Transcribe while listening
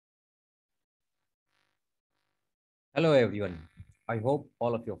Hello everyone. I hope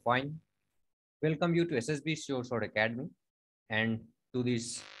all of you are fine. Welcome you to SSB Short Academy and to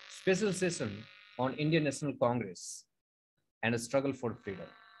this special session on Indian National Congress and a struggle for freedom.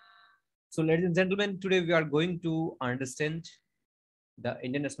 So ladies and gentlemen, today we are going to understand the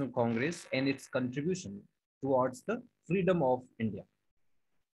Indian National Congress and its contribution towards the freedom of India.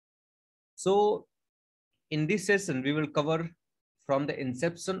 So in this session, we will cover from the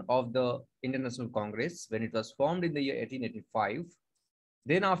inception of the Indian National Congress when it was formed in the year 1885,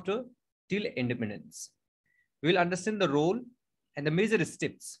 then after till independence. We will understand the role and the major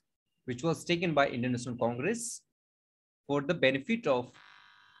steps which was taken by Indian National Congress for the benefit of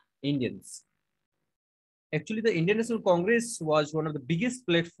Indians. Actually, the Indian National Congress was one of the biggest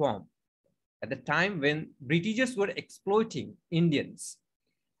platform at the time when Britishers were exploiting Indians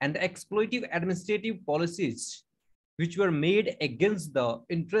and the exploitive administrative policies which were made against the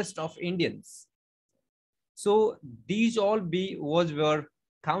interest of Indians. So these all were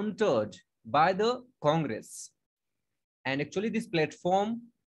countered by the Congress. And actually this platform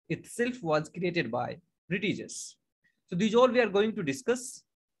itself was created by Britishers. So these all we are going to discuss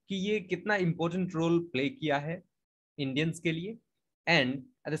कि ये कितना important role play किया है Indians के लिए, and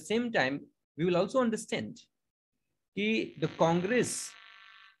at the same time we will also understand कि the Congress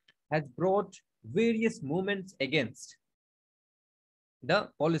has brought various movements against the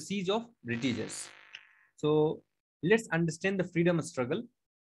policies of Britishers. So let's understand the freedom struggle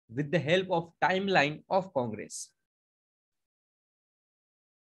with the help of timeline of Congress.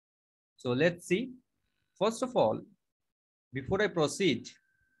 So let's see. First of all, before I proceed,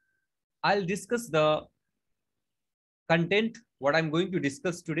 I'll discuss the content, what I'm going to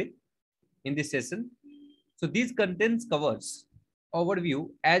discuss today in this session. So these contents covers overview.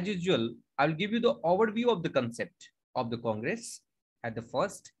 As usual, I'll give you the overview of the concept of the Congress at the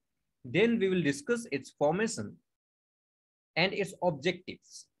first. Then we will discuss its formation and its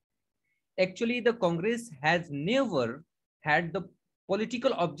objectives. Actually, the Congress has never had the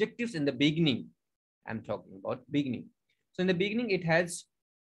political objectives in the beginning. I'm talking about beginning. So in the beginning, it has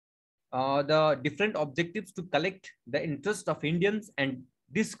the different objectives to collect the interest of Indians and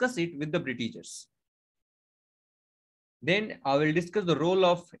discuss it with the Britishers. Then I will discuss the role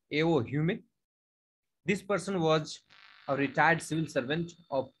of A.O. Hume. This person was a retired civil servant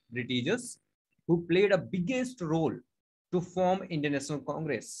of Britishers who played a biggest role to form Indian National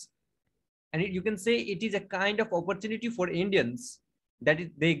Congress. And you can say it is a kind of opportunity for Indians that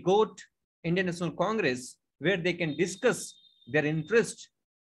they got Indian National Congress where they can discuss their interest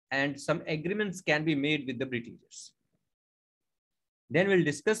and some agreements can be made with the Britishers. Then we'll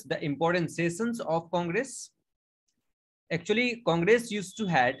discuss the important sessions of Congress. Actually, Congress used to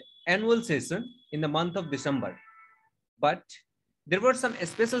had annual session in the month of December, but there were some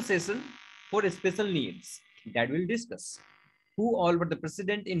special session for special needs that we'll discuss. Who all were the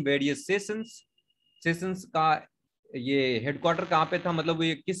president in various sessions? Sessions का ये headquarter कहाँ पे था, मतलब वो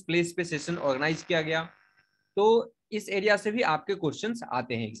ये किस place पे सेशन ऑर्गेनाइज किया गया, तो इस एरिया से भी आपके क्वेश्चंस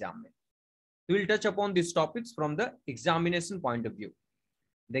आते हैं एग्जाम में. We will touch upon these topics from the examination point of view.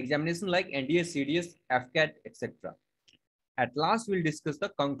 The examination like NDA, CDS, AFCAT, etc. At last, we'll discuss the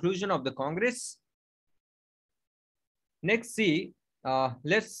conclusion of the Congress. Next, see,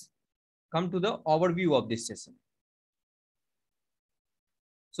 let's come to the overview of this session.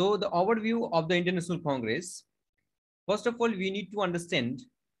 So the overview of the Indian National Congress. First of all, we need to understand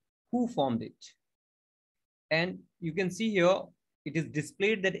who formed it. And you can see here, it is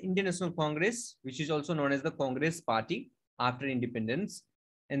displayed that Indian National Congress, which is also known as the Congress Party after independence.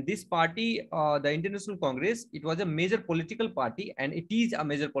 And this party, the Indian National Congress, it was a major political party and it is a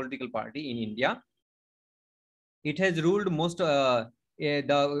major political party in India. It has ruled most, the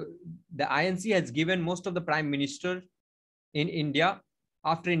INC has given most of the prime minister in India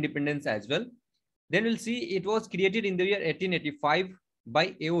after independence as well. Then we'll see it was created in the year 1885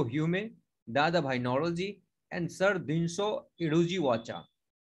 by A.O. Hume, Dada Bhai Nauroji, and Sir Dinshaw Iduji Wacha.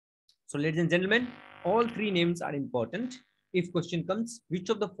 So ladies and gentlemen, all three names are important. If question comes, which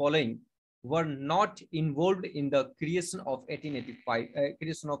of the following were not involved in the creation of 1885,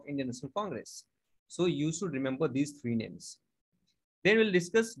 creation of Indian National Congress? So you should remember these three names. Then we'll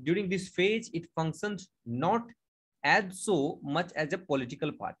discuss during this phase, it functioned not as so much as a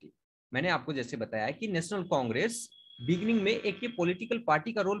political party. मैंने आपको जैसे बताया कि national Congress beginning में एक ये political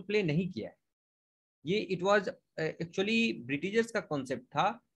party का role play नहीं किया है. ये इट वाज एक्चुअली ब्रिटिशर्स का कॉन्सेप्ट था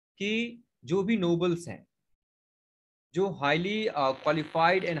कि जो भी नोबल्स हैं, जो highly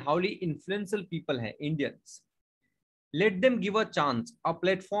qualified and highly influential people हैं Indians, let them give a chance, a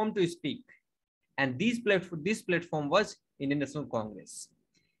platform to speak, and this platform was Indian National Congress.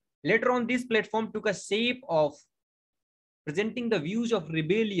 Later on, this platform took a shape of presenting the views of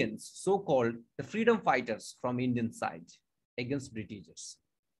rebellions, so-called the freedom fighters from Indian side against Britishers.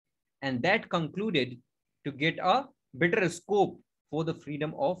 And that concluded to get a better scope for the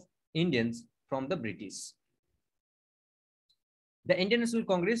freedom of Indians from the British. The Indian National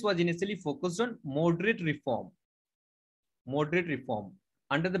Congress was initially focused on moderate reform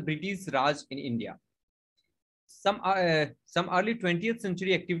under the British Raj in India. Some early 20th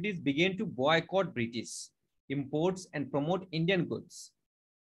century activities began to boycott British imports and promote Indian goods,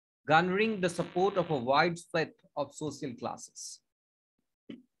 garnering the support of a wide swath of social classes.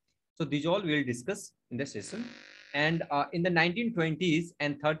 So these all we will discuss in the session. And in the 1920s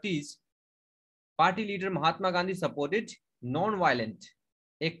and 30s, party leader Mahatma Gandhi supported non-violent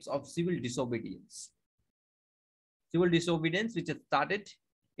acts of civil disobedience. Civil disobedience, which started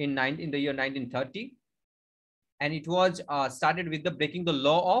in the year 1930, and it was started with the breaking the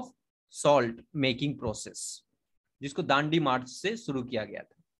law of salt making process, जिसको दांडी मार्च से शुरू किया गया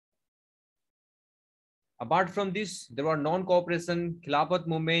था. Apart from this, there were non-cooperation, Khilafat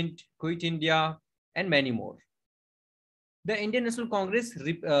movement, Quit India, and many more. The Indian National Congress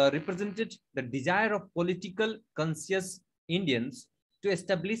represented the desire of political conscious Indians to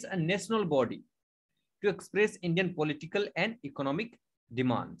establish a national body to express Indian political and economic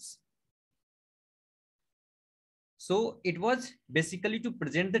demands. So it was basically to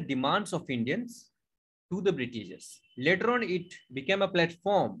present the demands of Indians to the Britishers. Later on, it became a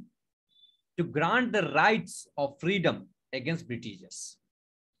platform to grant the rights of freedom against Britishers.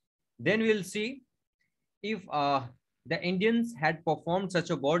 Then we will see if the Indians had performed such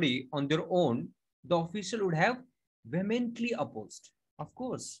a body on their own, the official would have vehemently opposed. Of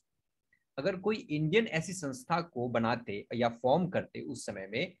course, अगर कोई Indian ऐसी संस्था को बनाते या form करते उस समय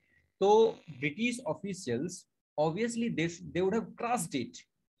में, तो British officials obviously they would have crushed it,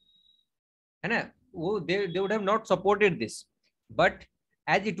 है ना? वो they would have not supported this. But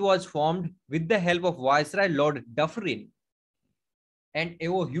as it was formed with the help of Viceroy Lord Dufferin and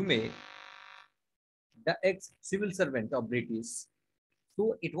A.O. Hume, the ex-civil servant of British,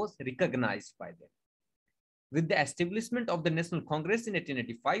 so it was recognized by them. With the establishment of the National Congress in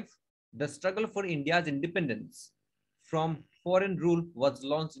 1885, the struggle for India's independence from foreign rule was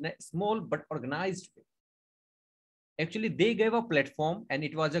launched in a small but organized way. Actually, they gave a platform, and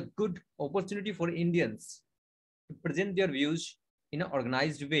it was a good opportunity for Indians to present their views in an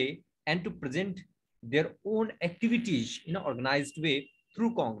organized way and to present their own activities in an organized way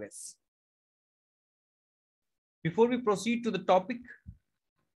through Congress. Before we proceed to the topic,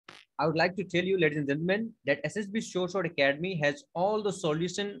 I would like to tell you, ladies and gentlemen, that SSB Short Academy has all the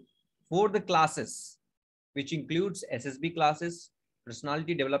solution for the classes, which includes SSB classes,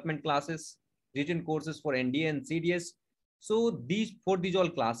 personality development classes, written courses for NDA and CDS. So for these all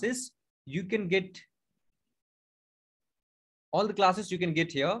classes, you can get all the classes you can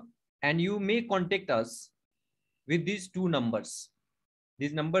get here, and you may contact us with these two numbers.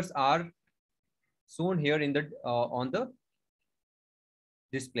 These numbers are shown here in the on the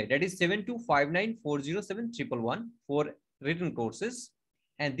display. That is 7259407111 for written courses,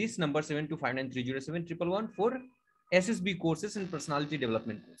 and this number 7259307111 for SSB courses and personality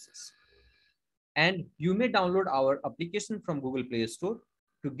development courses. And you may download our application from Google Play Store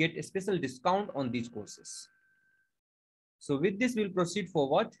to get a special discount on these courses. So with this, we'll proceed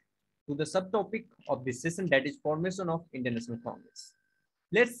forward to the subtopic of this session, that is formation of Indian National Congress.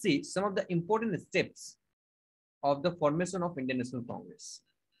 Let's see some of the important steps of the formation of Indian National Congress.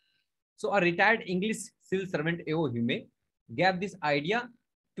 So a retired English civil servant, A.O. Hume, gave this idea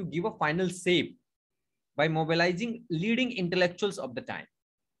to give a final shape by mobilizing leading intellectuals of the time.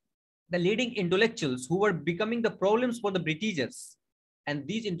 The leading intellectuals who were becoming the problems for the Britishers, and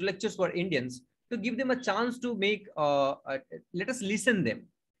these intellectuals were Indians, to give them a chance to make let us listen them.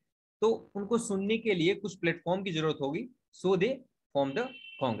 तो उनको सुनने के लिए कुछ platform की जरूरत होगी. So they formed the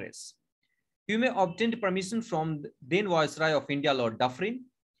Congress. Hume obtained permission from then Viceroy of India, Lord Dufferin,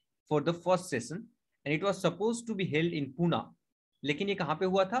 for the first session, and it was supposed to be held in Pune. लेकिन ये कहाँ पे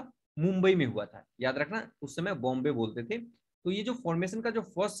हुआ था? मुंबई में हुआ था. याद रखना, उस समय बॉम्बे बोलते थे. तो ये जो फॉर्मेशन का जो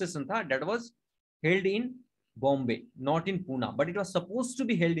फर्स्ट सेशन था, that was held in Bombay, not in Pune, but it was supposed to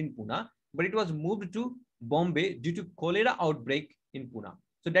be held in Pune, but it was moved to Bombay due to cholera outbreak in Pune.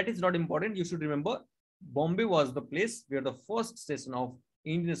 So that is not important. You should remember, Bombay was the place where the first session of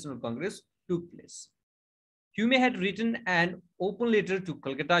Indian National Congress took place. Hume had written an open letter to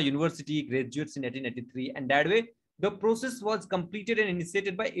Calcutta University graduates in 1883, and that way the process was completed and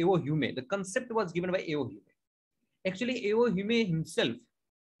initiated by A.O. Hume. The concept was given by A.O. Hume. Actually, A.O. Hume himself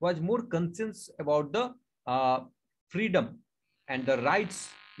was more conscious about the freedom and the rights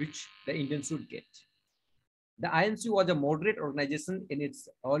which the Indians should get. The INC was a moderate organization in its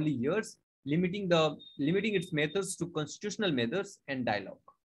early years, limiting its methods to constitutional methods and dialogue.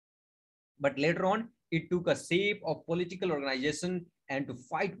 But later on, it took a shape of political organization and to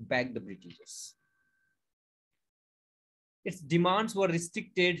fight back the Britishers. Its demands were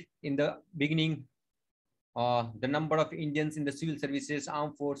restricted in the beginning. The number of Indians in the civil services,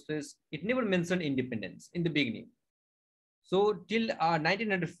 armed forces, it never mentioned independence in the beginning. So till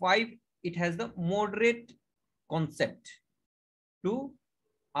 1905, it has the moderate concept to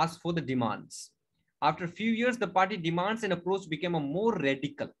ask for the demands. After a few years, the party demands and approach became a more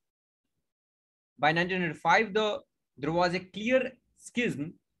radical. By 1905, there was a clear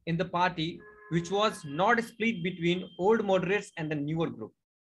schism in the party, which was not split between old moderates and the newer group.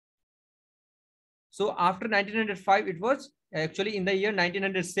 So after 1905, it was actually in the year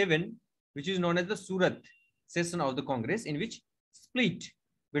 1907, which is known as the Surat session of the Congress, in which split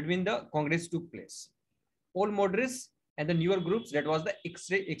between the Congress took place. Old moderates and the newer groups, that was the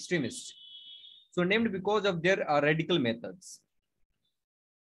extremists. So named because of their radical methods.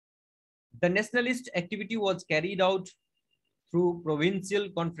 The nationalist activity was carried out through provincial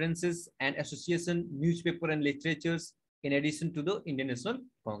conferences and association, newspaper and literatures, in addition to the Indian National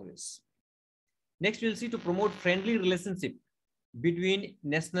Congress. Next, we'll see to promote friendly relationship between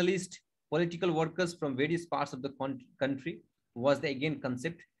nationalist political workers from various parts of the country was the again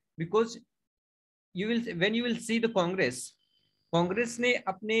concept, because when you will see the Congress ने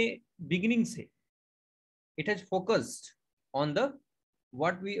अपने beginning से it has focused on the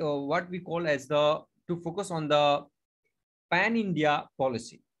what we call as to focus on the pan India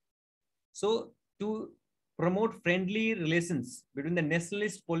policy. So to promote friendly relations between the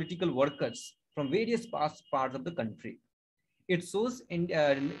nationalist political workers from various parts of the country, it shows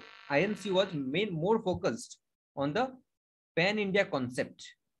INC was more focused on the pan India concept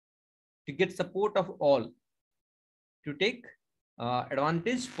to get support of all to take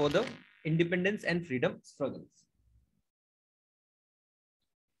advantage for the independence and freedom struggles.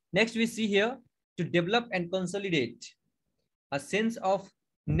 Next, we see here to develop and consolidate a sense of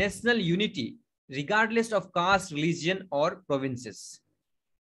national unity regardless of caste, religion or provinces.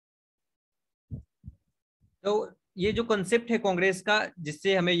 तो ये जो concept है कांग्रेस का,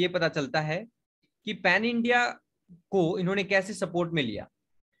 जिससे हमें ये पता चलता है कि पैन इंडिया को इन्होंने कैसे सपोर्ट में लिया.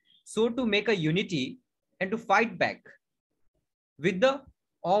 So to make a unity and to fight back with the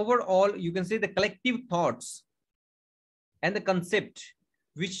overall, you can say, the collective thoughts and the concept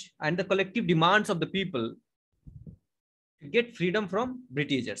and the collective demands of the people to get freedom from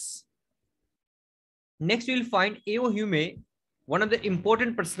Britishers. Next, we will find A.O. Hume, one of the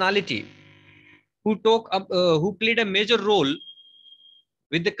important personality who played a major role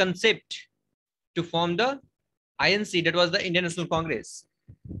with the concept to form the INC, that was the Indian National Congress.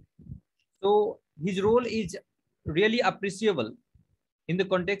 So his role is really appreciable in the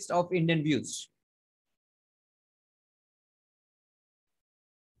context of Indian views.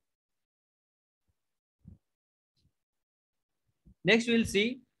 Next, we'll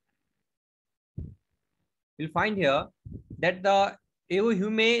find here that the A.O.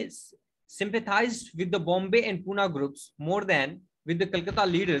 Hume sympathized with the Bombay and Pune groups more than with the Calcutta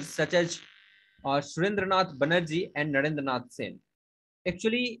leaders such as Surendranath Banerjee and Narendranath Sen.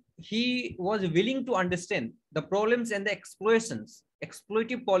 Actually, he was willing to understand the problems and the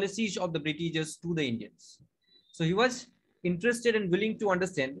exploitive policies of the Britishers to the Indians. So he was interested and willing to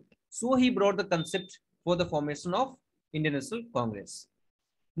understand. So he brought the concept for the formation of Indian National Congress.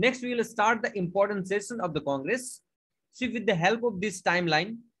 Next, we will start the important session of the Congress. See, with the help of this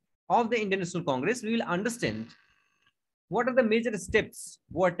timeline of the Indian National Congress, we will understand what are the major steps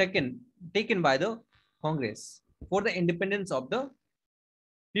were taken by the Congress for the independence of the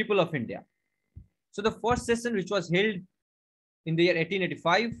people of India. So the first session, which was held in the year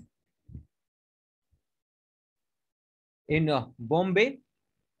 1885 in Bombay,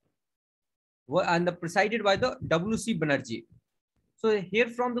 and presided by the W.C. Banerjee. So here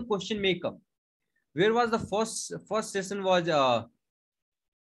from the question may come, where was the first session was held?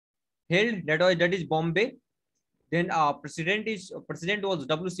 That is Bombay. Then president was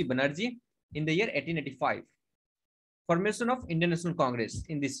W.C. Banerjee in the year 1885. Formation of Indian National Congress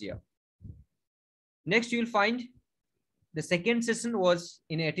in this year. Next, you will find the second session was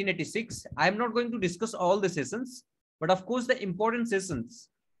in 1886. I am not going to discuss all the sessions, but of course the important sessions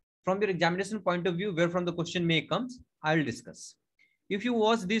from your examination point of view, where from the question may comes, I will discuss. If you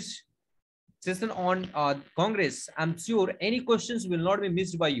watch this session on Congress, I'm sure any questions will not be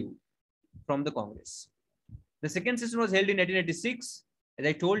missed by you from the Congress. The second session was held in 1886. As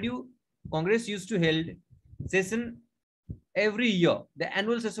I told you, Congress used to hold session every year. The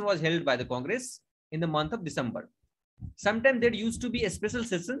annual session was held by the Congress in the month of December. Sometimes there used to be a special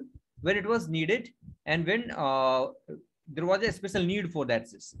session when it was needed and when there was a special need for that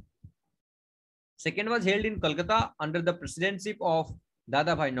session. Second was held in Kolkata under the presidency of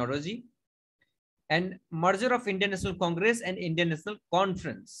Dadabhai Nauroji, and merger of Indian National Congress and Indian National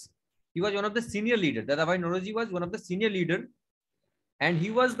Conference. He was one of the senior leaders. Dadabhai Nauroji was one of the senior leader, and he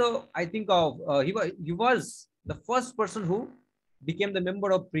was the, I think of he was the first person who became the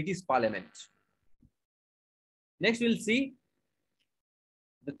member of British Parliament. Next, we'll see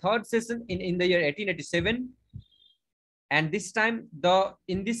the third session in the year 1887, and this time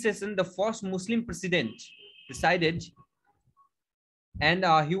in this session the first Muslim president presided, and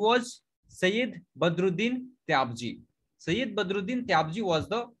he was Sayyid Badruddin Tyabji. Sayyid Badruddin Tyabji was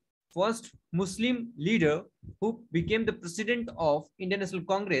the first Muslim leader who became the president of Indian National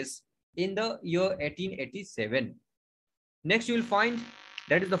Congress in the year 1887. Next, you will find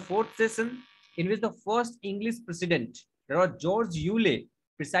that is the fourth session in which the first English president, that was George Yule,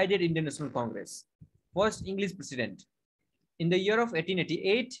 presided Indian National Congress. First English president in the year of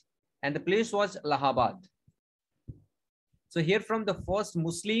 1888, and the place was Allahabad. So here from the first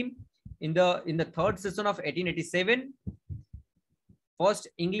Muslim in the third session of 1887, first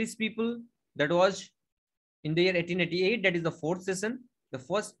English people, that was in the year 1888, that is the fourth session, the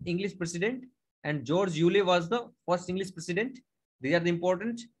first English president, and George Yule was the first English president. These are the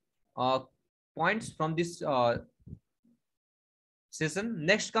important points from this session.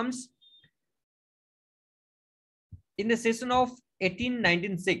 Next comes in the session of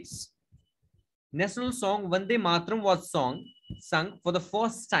 1896, national song Vande Mataram was sung for the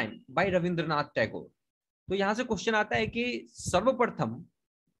first time by Rabindranath Tagore. तो यहां से question आता है कि सर्वप्रथम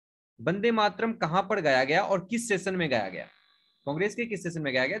वंदे मातरम कहां पर गाया गया और किस सेशन में गाया गया, कांग्रेस के किस सेशन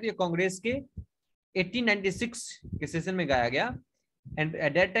में गाया गया? तो ये कांग्रेस के 1896 के सेशन में गाया गया, and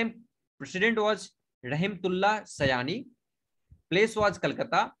at that time president was रहमतुल्लाह सयानी, प्लेस वाज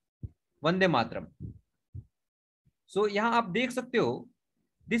कलकत्ता, वंदे मातरम. सो यहां आप देख सकते हो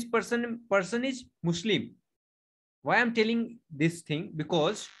this person is Muslim. Why I'm telling this thing?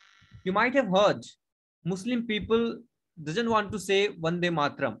 Because you might have heard Muslim people doesn't want to say Vande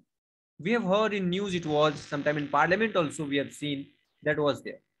Mataram. We have heard in news, it was sometime in parliament also we have seen that was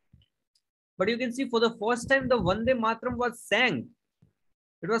there. But you can see for the first time the Vande Mataram was sang.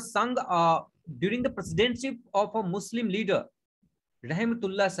 It was sung during the presidency of a Muslim leader,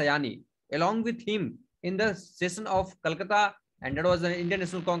 Rahmatullah Sayani, along with him in the session of Calcutta, and that was the Indian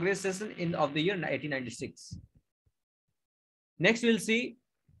National Congress session of the year 1896. Next, we'll see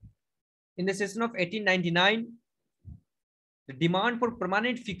in the session of 1899, the demand for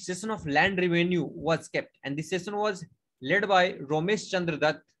permanent fixation of land revenue was kept, and this session was led by Ramesh Chandra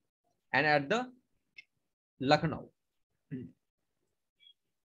Dutt and at the Lucknow.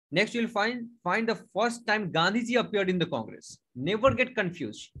 Next, you'll find the first time Gandhiji appeared in the Congress. Never get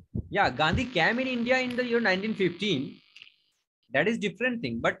confused. Yeah, Gandhi came in India in the year 1915. That is different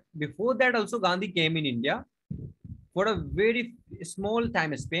thing. But before that also Gandhi came in India for a very small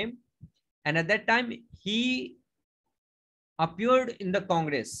time span. And at that time, he appeared in the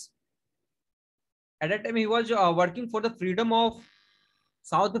Congress. At that time, he was working for the freedom of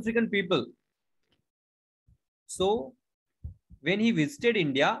South African people. So, when he visited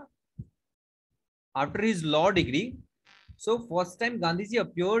India after his law degree, so first time Gandhiji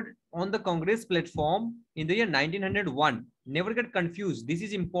appeared on the Congress platform in the year 1901. Never get confused. This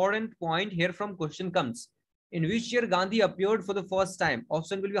is important point here from question comes. In which year Gandhi appeared for the first time?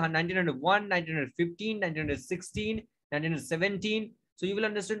 Option will be 1901, 1915, 1916, 1917. So you will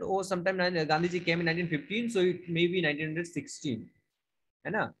understand, oh, sometime Gandhiji came in 1915, so it may be 1916.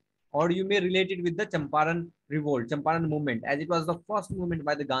 Or you may relate it with the Champaran revolt, Champaran movement, as it was the first movement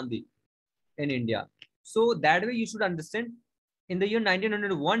by the Gandhi in India. So that way you should understand. In the year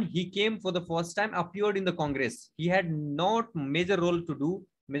 1901, he came for the first time, appeared in the Congress. He had not major role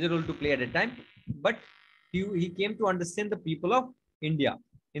to play at that time, but he came to understand the people of India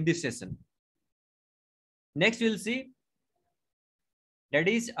in this session. Next, we'll see that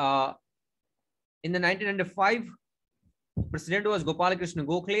is in the 1905, President was Gopal Krishna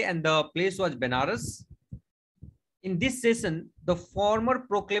Gokhale and the place was Benares. In this session, the former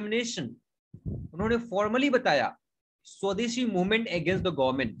proclamation, उन्होंने formally बताया स्वदेशी movement against the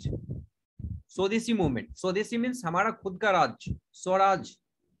government. स्वदेशी movement, स्वदेशी means हमारा खुद का राज, स्वराज,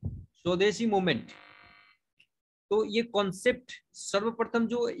 स्वदेशी movement. तो ये कॉन्सेप्ट सर्वप्रथम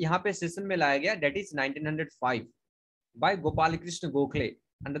जो यहाँ पे सेशन में लाया गया, date is 1905 bye Gopal Krishna Gokhale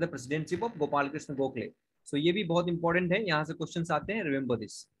under the presidency of Gopal Krishna Gokhale. सो ये भी बहुत इंपॉर्टेंट है, यहाँ से क्वेश्चंस आते हैं, remember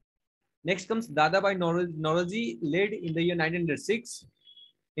this. Next comes Dadabhai Naoroji lead in the year 1906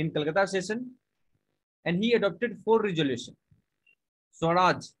 in Calcutta session. and he adopted 4 resolutions: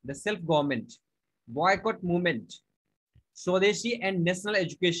 Swaraj, the self-government, boycott movement, Swadeshi, and national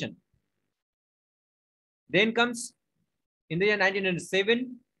education. Then comes in the year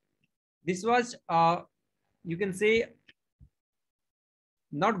 1907. This was, you can say,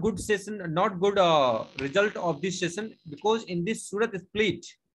 not good session, not good result of this session, because in this Surat split,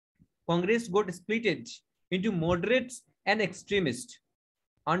 Congress got splitted into moderates and extremists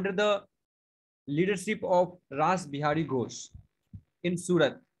under the leadership of Ras Bihari Ghosh in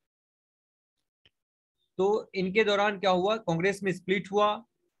Surat. तो इनके दौरान क्या हुआ, कांग्रेस में split हुआ,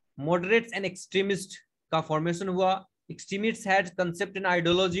 moderates and extremist का formation हुआ. Extremists had concept and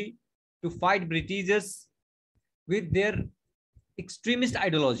ideology to fight Britishers with their extremist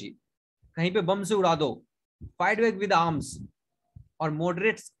ideology, कहीं पे बम से उड़ा दो, फाइट बैक विद आर्म्स. और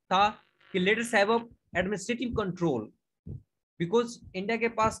मॉडरेट्स था कि let us have a administrative control, because India के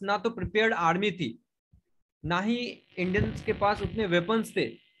पास ना तो प्रिपेयर्ड आर्मी थी, ना ही इंडियंस के पास उतने वेपन्स थे,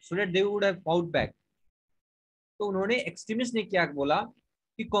 so that they would have fought back. तो उन्होंने, एक्सट्रीमिस्ट ने क्या बोला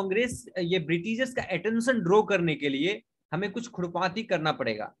कि कांग्रेस, ये ब्रिटिशर्स का अटेंशन ड्रॉ करने के लिए हमें कुछ खुरपाती करना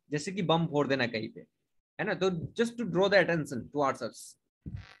पड़ेगा, जैसे कि बम फोड़ देना कहीं पे, है ना, तो just to draw the attention towards अस.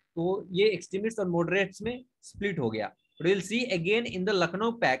 तो ये एक्सट्रीमिस्ट और मॉडरेट्स में स्प्लिट हो गया. We will see again in the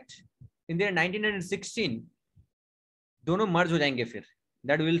Lucknow pact in the 1916 दोनों मर्ज हो जाएंगे फिर.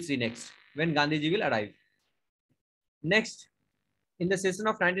 That will see next when Gandhi ji will arrive. Next, in the session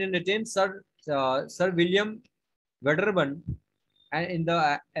of 1910, Sir William Wedderburn and in the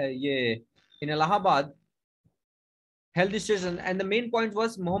in Allahabad held this session, and the main point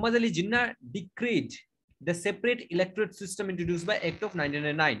was Muhammad Ali Jinnah decreed the separate electorate system introduced by Act of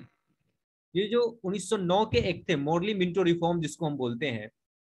 1909. ये जो 1909 के act थे, मॉडली Minto reform जिसको हम बोलते हैं,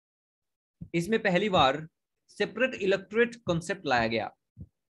 इसमें पहली बार सेपरेट इलेक्टोरेट कॉन्सेप्ट लाया गया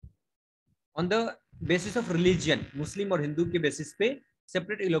on the basis of religion. मुस्लिम और हिंदू के बेसिस पे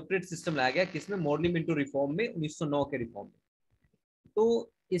सेपरेट इलेक्टोरेट सिस्टम लाया गया. किसमें? मॉडली मिंटो रिफॉर्म में, 1909 के रिफॉर्म में.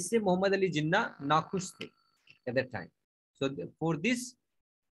 तो इससे मोहम्मद अली जिन्ना नाखुश थे at that time. So for this,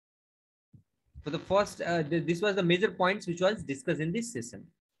 for the first this was the major points which was discussed in this session.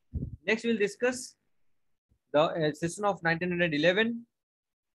 Next we will discuss the session of 1911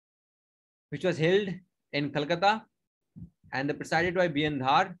 which was held in Calcutta and presided by B.N.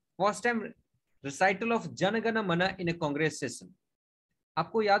 Dhar. First time recital of Jana Gana Mana in a Congress session.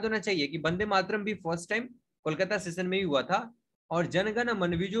 आपको याद होना चाहिए कि वंदे मातरम भी first time Kolkata session में ही हुआ था, और जन गण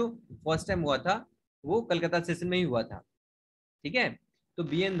मन भी जो फर्स्ट टाइम हुआ था वो कलकत्ता सेशन में ही हुआ था. ठीक है, तो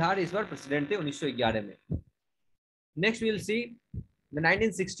बी.एन. धार इस बार प्रेसिडेंट थे 1911 में. Next will see the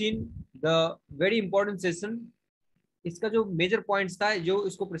 1916, the very important session. इसका जो मेजर पॉइंट्स था, जो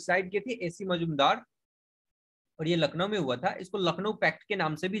इसको प्रिसाइड किए थे एसी मजूमदार, और ये लखनऊ में हुआ था. इसको लखनऊ पैक्ट के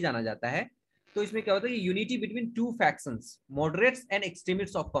नाम से भी जाना जाता है. तो इसमें क्या होता है कि unity between two factions, moderates and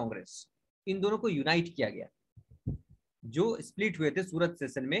extremists of Congress, इन दोनों को यूनाइट किया गया. जो स्प्लिट हुए थे सूरत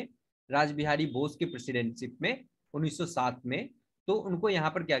सेशन में राज बिहारी बोस की प्रेसिडेंटशिप में 1907 में, तो उनको यहाँ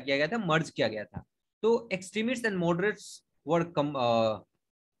पर क्या किया गया था, मर्ज किया गया था. तो extremists and moderates were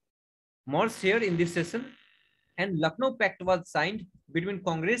merge here in this session, and Lucknow pact was signed between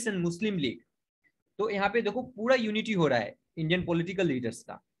Congress and Muslim league. तो यहाँ पे देखो पूरा यूनिटी हो रहा है इंडियन पॉलिटिकल लीडर्स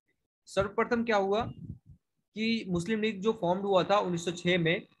का. सर्वप्रथम क्या हुआ कि मुस्लिम लीग जो फॉर्म हुआ था 1906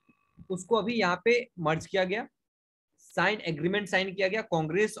 में, उसको अभी यहाँ पे मर्ज किया गया, एग्रीमेंट साइन किया गया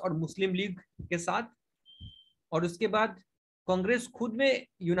कांग्रेस और मुस्लिम लीग के साथ. और उसके बाद कांग्रेस खुद में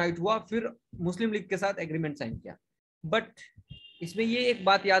यूनाइट हुआ, फिर मुस्लिम लीग के साथ एग्रीमेंट साइन किया. बट इसमें ये एक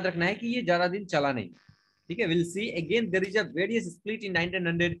बात याद रखना है कि ये ज्यादा दिन चला नहीं. ठीक है, will see again there is a various split in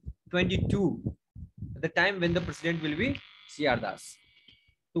 1922, the time when the president will be CR. दास.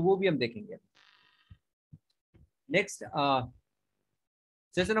 तो वो भी हम देखेंगे. Next,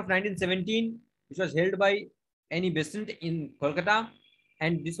 session of 1917 which was held by Annie Besant in Kolkata,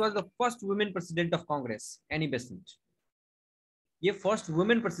 and this was the first women president of Congress. Annie Besant, ये first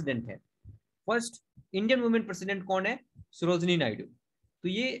women president है. First Indian women president कौन है? सरोजिनी नायडू. तो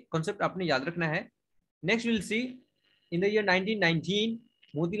ये कॉन्सेप्ट आपने याद रखना है. Next will see in the year 1919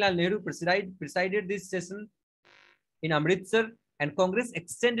 Motilal Nehru presided this session in Amritsar, and Congress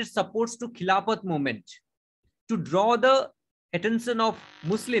extended supports to Khilafat movement to draw the attention of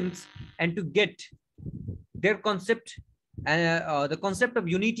Muslims and to get their concept, the concept of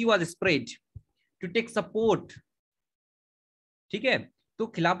unity was spread to take support. ठीक है, तो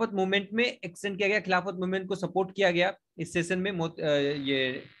खिलाफत movement में extend किया गया, खिलाफत movement को support किया गया इस सेशन में,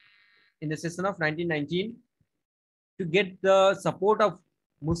 ये in the session of 1919 to get the support of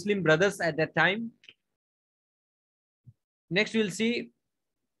Muslim brothers at that time. Next we'll see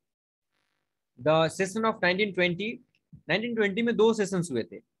the session of 1920 में दो सेशंस हुए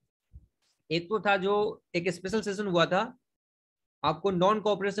थे। एक तो था जो एक स्पेशल सेशन हुआ था आपको नॉन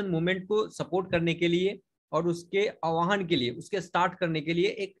कोऑपरेशन मूवमेंट को सपोर्ट करने के लिए और उसके आह्वान के लिए, उसके स्टार्ट करने के लिए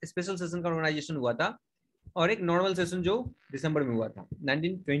एक स्पेशल सेशन का ऑर्गेनाइजेशन हुआ था, और एक नॉर्मल सेशन जो दिसंबर में हुआ था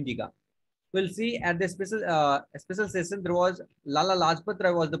 1920 का। We'll see at the special session there was Lala Lajpat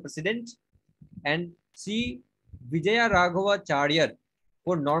Rai was the president and C. Vijaya Raghava Charyar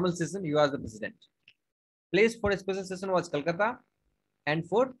for normal session he was the president. Place for special session was Kolkata and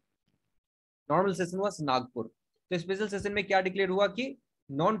for normal session was Nagpur. तो special session में क्या declare हुआ कि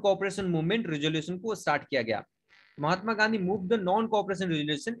non cooperation movement resolution को start किया गया। Mahatma Gandhi move the non cooperation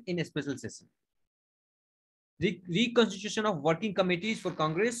resolution in special session. Reconstitution of working committees for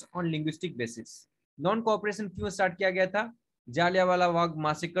Congress on linguistic basis. Non cooperation क्यों start किया गया था? जालियांवाला बाग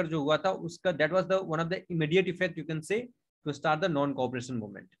मैसेकर जो हुआ था उसका, that was the one of the immediate effect you can say to start the non cooperation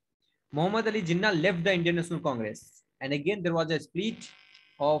movement. Mohammad Ali Jinnah left the Indian national Congress and again there was a split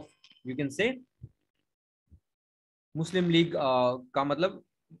of you can say Muslim league का मतलब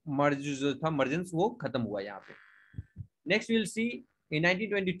मर्ज जो था, मर्जेंस वो खत्म हुआ यहाँ पे। Next will see in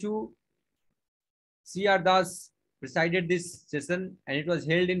 1922 C.R. Das presided this session and it was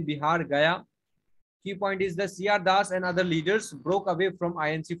held in Bihar, Gaya. Key point is that C.R. Das and other leaders broke away from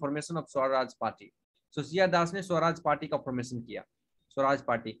INC formation of Swaraj Party. So C.R. Das ने Swaraj party का formation किया। Swaraj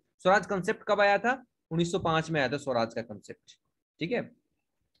party, Swaraj concept कब आया था? 1905 में आया था स्वराज का कंसेप्ट, ठीक है।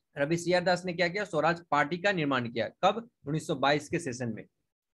 अभी C.R. दास ने क्या किया? स्वराज पार्टी का निर्माण किया। कब? 1922 के सेशन में।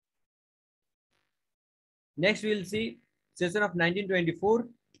 Next will see session of 1924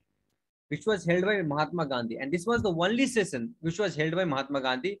 which was held by Mahatma Gandhi and this was the only session which was held by Mahatma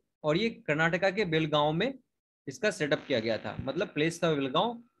Gandhi, और ये कर्नाटका के बेलगांव में इसका सेटअप किया गया था, मतलब प्लेस था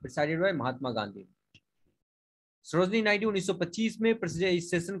बेलगांव, प्रिसाइडेड बाय महात्मा गांधी। सरोजनी नायडू 1925 में इस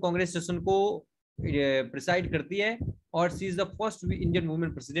सेशन कांग्रेस सेशन को प्रिसाइड करती है और सी is the first Indian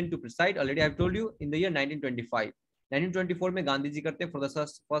women president to preside. Already I have told you in the year 1925। 1924 में गांधी जी करते हैं for the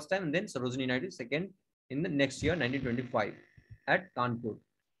first time and then Sarojini Naidu second in the next year 1925 eight Kanpur.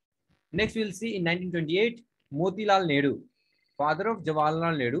 Next we'll see in 1928 Motilal Nehru, father of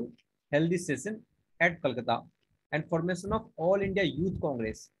Jawaharlal Nehru, held this session at Kolkata and formation of All India Youth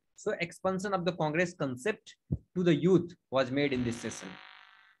Congress. So expansion of the Congress concept to the youth was made in this session.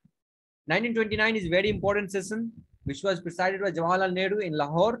 1929 is very important session which was presided by Jawaharlal Nehru in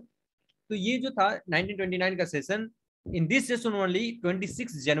Lahore. तो ये जो था 1929 का session, in this session only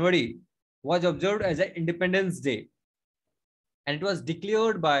 26 January was observed as an Independence Day and it was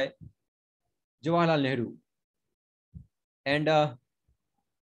declared by Jawaharlal Nehru, and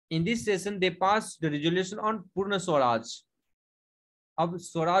in this session they passed the resolution on Purna Swaraj. अब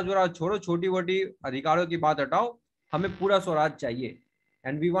स्वराज वराज छोड़ो, छोटी मोटी अधिकारों की बात हटाओ, हमें पूरा स्वराज चाहिए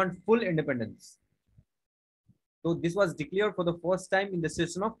and we want full independence. So this was declared for the first time in the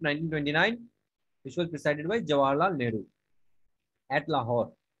session of 1929 which was presided by Jawaharlal Nehru at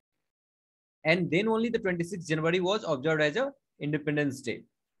Lahore, and then only the 26th January was observed as a Independence Day.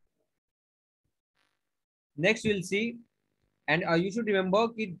 Next we'll see, and you should remember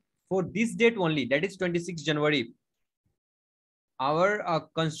that for this date only, that is 26 January, our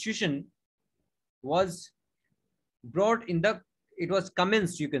constitution was brought in the, it was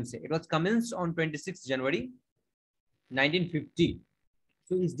commenced, you can say, it was commenced on 26 January 1950.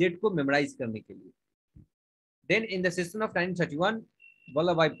 So इस date को memorize करने के लिए. Then in the session of 1931,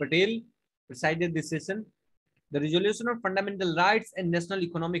 Vallabhbhai Patel presided this session. The resolution of fundamental rights and national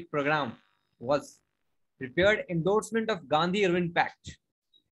economic program was prepared, endorsement of Gandhi Irwin Pact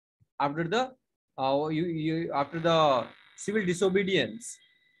after the after the civil disobedience.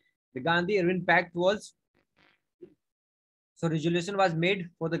 The Gandhi Irwin Pact was, so resolution was made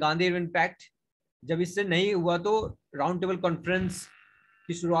for the Gandhi Irwin Pact. जब इससे नहीं हुआ तो round table conference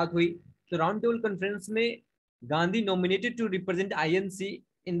की शुरुआत हुई। तो round table conference में Gandhi nominated to represent INC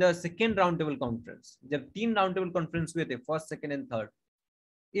in the second round table conference. जब 3 राउंड टेबल कॉन्फ्रेंस हुए थे, फर्स्ट, सेकेंड एंड थर्ड,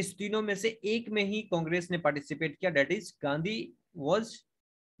 इस तीनों में से एक में ही कांग्रेस ने पार्टिसिपेट किया, that is Gandhi was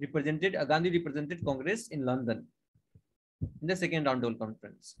represented, Gandhi represented Congress in London in the second round table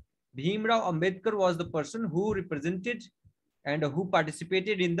conference. Bhimrao Ambedkar was the person who represented and who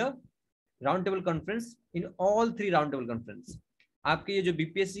participated in the round table conference in all 3 round table conference. आपके ये जो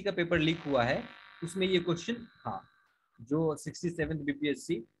BPSC का paper leak हुआ है उसमें ये question था, जो 67th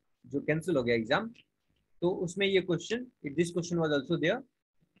बीपीएससी जो कैंसिल हो गया एग्जाम, तो उसमें ये question, this question was also there,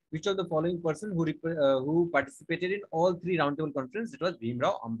 which of the following person who participated in all 3 round table conference? It was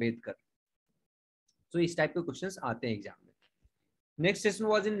Bhimrao Ambedkar. So इस टाइप के क्वेश्चंस आते हैं एग्जाम में। Next session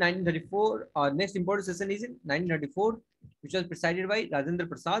was in 1934, next important session is in 1934 which was presided by Rajendra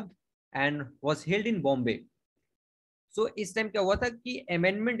Prasad and was held in Bombay. So इस time क्या हुआ था कि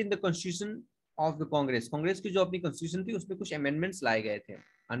amendment in the constitution of the Congress की जो अपनी कॉन्स्टिट्यूशन थी उसमें कुछ अमेंडमेंट्स लाए गए थे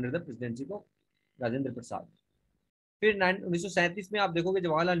under the presidency of Rajendra Prasad. फिर 1937 में आप देखोगे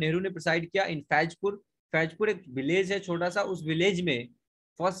जवाहरलाल नेहरू ने प्रिसाइड किया इन फैजपुर एक विलेज है छोटा सा, उस विलेज में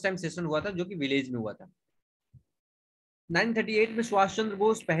फर्स्ट टाइम सेशन हुआ था जो कि विलेज में हुआ था। 1938 में सुभाष चंद्र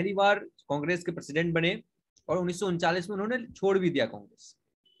बोस पहली बार कांग्रेस के प्रेसिडेंट बने और 1939 में उन्होंने छोड़ भी दिया कांग्रेस।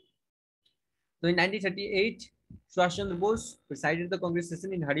 तो इन 1938 Subhash Chandra Bose presided the Congress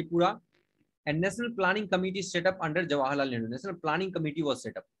session in Haripura and National Planning Committee set up under Jawaharlal Nehru. National Planning Committee was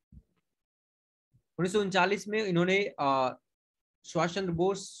set up. 1939 में इन्होंने Subhash Chandra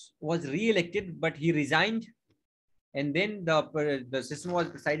Bose was re-elected but he resigned and then the session was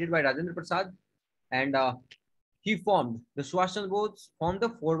presided by Rajendra Prasad and he formed the Subhash Chandra Bose formed the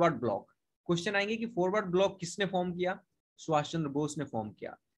forward block. Question आएंगे कि forward block किसने form किया? सुभाष चंद्र बोस ने form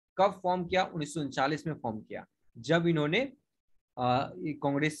किया। कब form किया? 1939 में form किया जब इन्होंने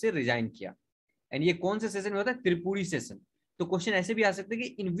कांग्रेस से रिजाइन किया। एंड ये कौन से सेशन में होता है? त्रिपुरी सेशन। तो क्वेश्चन ऐसे भी आ सकते हैं कि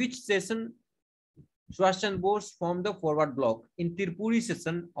इन विच session Subhash Chandra Bose form the forward block? In Tripuri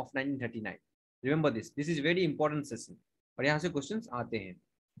session of 1939। Remember this is very important session और यहाँ से क्वेश्चन आते हैं।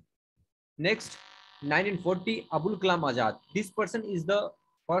 Next 1940 Abul Kalam Azad. This person is the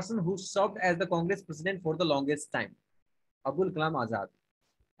person who served as the Congress president for the longest time. Abul Kalam Azad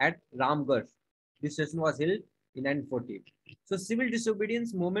at Ramgarh. This session was held in 1940. So civil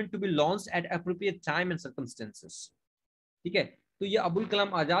disobedience movement to be launched at appropriate time and circumstances. ठीक है, तो ये Abul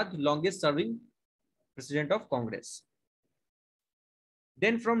Kalam Azad longest serving president of Congress.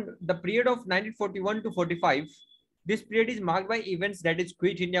 Then from the period of 1941 to 45, this period is marked by events that is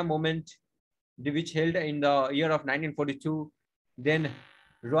Quit India movement, which held in the year of 1942, then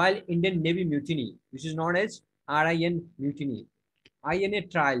Royal Indian Navy mutiny, which is known as RIN mutiny, INET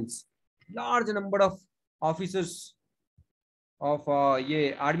trials, large number of officers of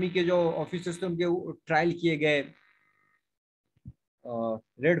ये army के जो officers थे उनके trial किए गए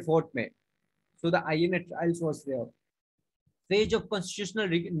red fort में। so the INET trials was there. Phase of constitutional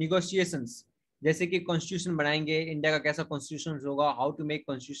negotiations, जैसे कि कॉन्स्टिट्यूशन बनाएंगे, इंडिया का कैसा कॉन्स्टिट्यूशन होगा, हाउ टू मेक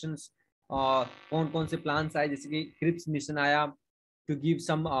कॉन्स्टिट्यूशंस, कौन कौन से प्लान्स आए, जैसे कि क्रिप्स मिशन आया to give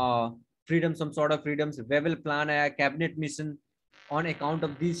some freedom, some sort of freedoms, Wavell plan आया, cabinet mission. On account of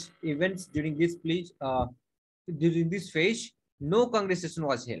this events during this phase no Congress session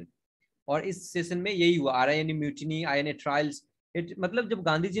was held. और इस सेशन में यही हुआ, आरआईएन म्यूटिनी, आईएनए ट्रायल्स। मतलब जब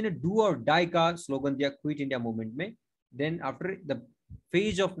गांधी जी ने डू और डाई का स्लोगन दिया क्विट इंडिया मूवमेंट में, then after the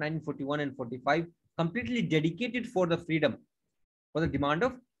phase of 1941 and 45 completely dedicated for the freedom, for the demand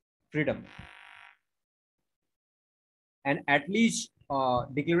of freedom, and at least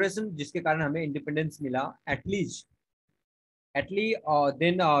declaration जिसके कारण हमें independence मिला, at least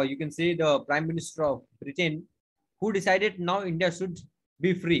then you can say the Prime Minister of Britain who decided now India should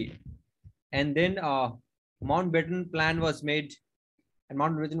be free, and then Mountbatten plan was made and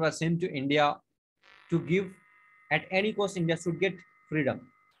Mountbatten was sent to India to give at any cost India should get freedom.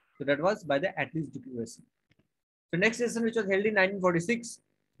 So that was by the at least declaration. So next session, which was held in 1946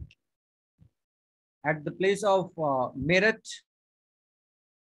 at the place of Meerut.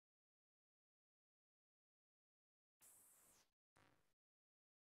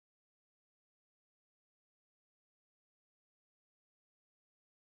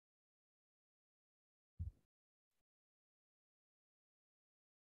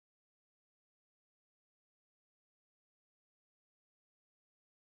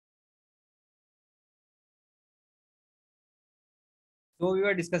 So we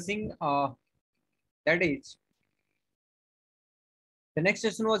were discussing that is the next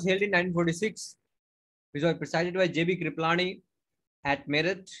session was held in 1946, which was presided by JB Kriplani at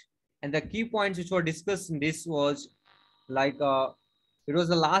Meerut, and the key points which were discussed in this was like it was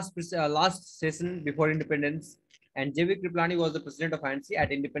the last session before independence, and JB Kriplani was the president of INC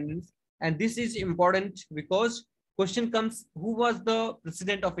at independence. And this is important because question comes, who was the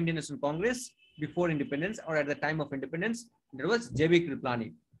president of Indian National Congress before independence or at the time of independence? There was JB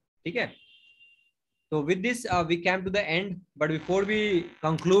Kriplani. Okay. So with this, we came to the end. But before we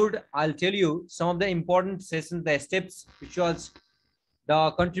conclude, I'll tell you some of the important sessions, the steps, which was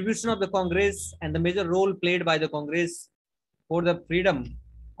the contribution of the Congress and the major role played by the Congress for the freedom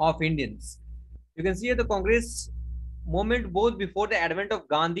of Indians. You can see at the Congress movement, both before the advent of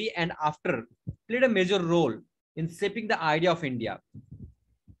Gandhi and after, played a major role in shaping the idea of India.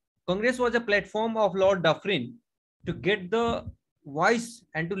 Congress was a platform of Lord Dufferin to get the voice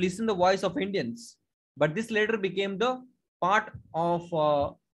and to listen the voice of Indians. But this later became the part of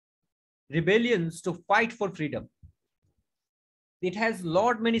rebellions to fight for freedom. It has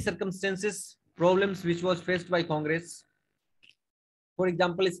lot many circumstances, problems which was faced by Congress. For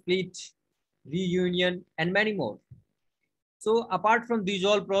example, split, reunion, and many more. So apart from these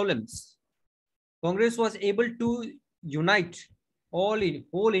all problems, Congress was able to unite all in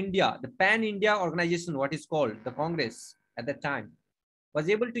whole India, the pan India organization, what is called the Congress at that time, was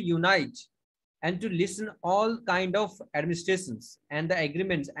able to unite and to listen all kind of administrations and the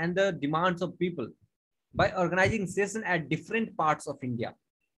agreements and the demands of people by organizing session at different parts of India.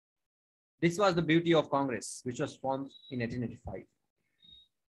 This was the beauty of Congress, which was formed in 1885.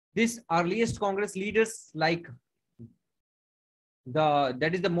 This earliest Congress leaders like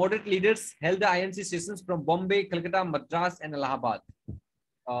the moderate leaders held the INC sessions from Bombay, Calcutta, Madras, and Allahabad.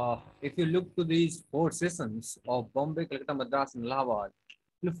 If you look to these four sessions of Bombay, Calcutta, Madras, and Allahabad,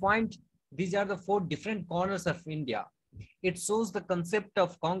 you'll find these are the four different corners of India. It shows the concept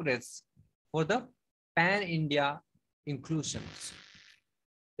of Congress for the pan-India inclusions.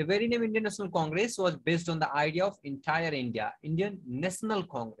 The very name Indian National Congress was based on the idea of entire India, Indian National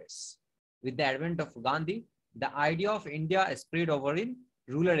Congress. With the advent of Gandhi, the idea of India spread over in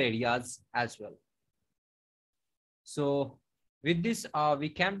rural areas as well. So with this, we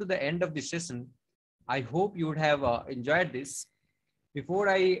came to the end of the session. I hope you would have enjoyed this. Before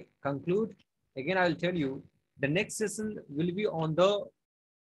I conclude, again, I will tell you the next session will be on the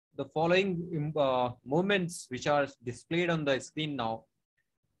following moments which are displayed on the screen now,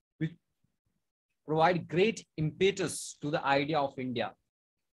 which provide great impetus to the idea of India.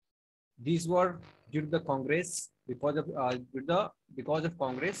 These were due to the Congress, because of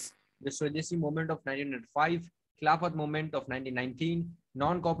Congress, the Swadeshi movement of 1905, Khilafat movement of 1919,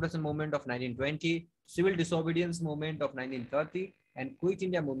 non-cooperation movement of 1920, civil disobedience movement of 1930, and Quit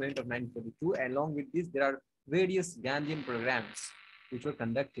India movement of 1942. Along with this, there are various Gandhian programs which were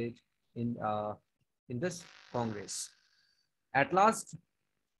conducted in this Congress. At last,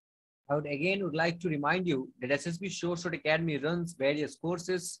 I would like to remind you that SSB Short Academy runs various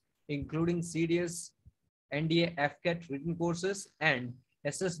courses, including CDS, NDA, AFCAT written courses, and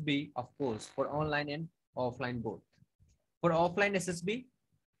SSB, of course, for online and offline both. For offline SSB,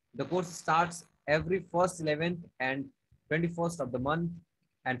 the course starts every 1st, 11th, and 21st of the month.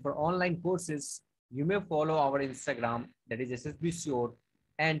 And for online courses, you may follow our Instagram, that is SSB Sure,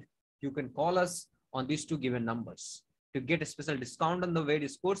 and you can call us on these two given numbers. To get a special discount on the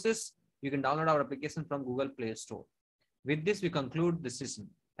various courses, you can download our application from Google Play Store. With this, we conclude the session.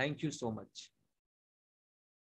 Thank you so much.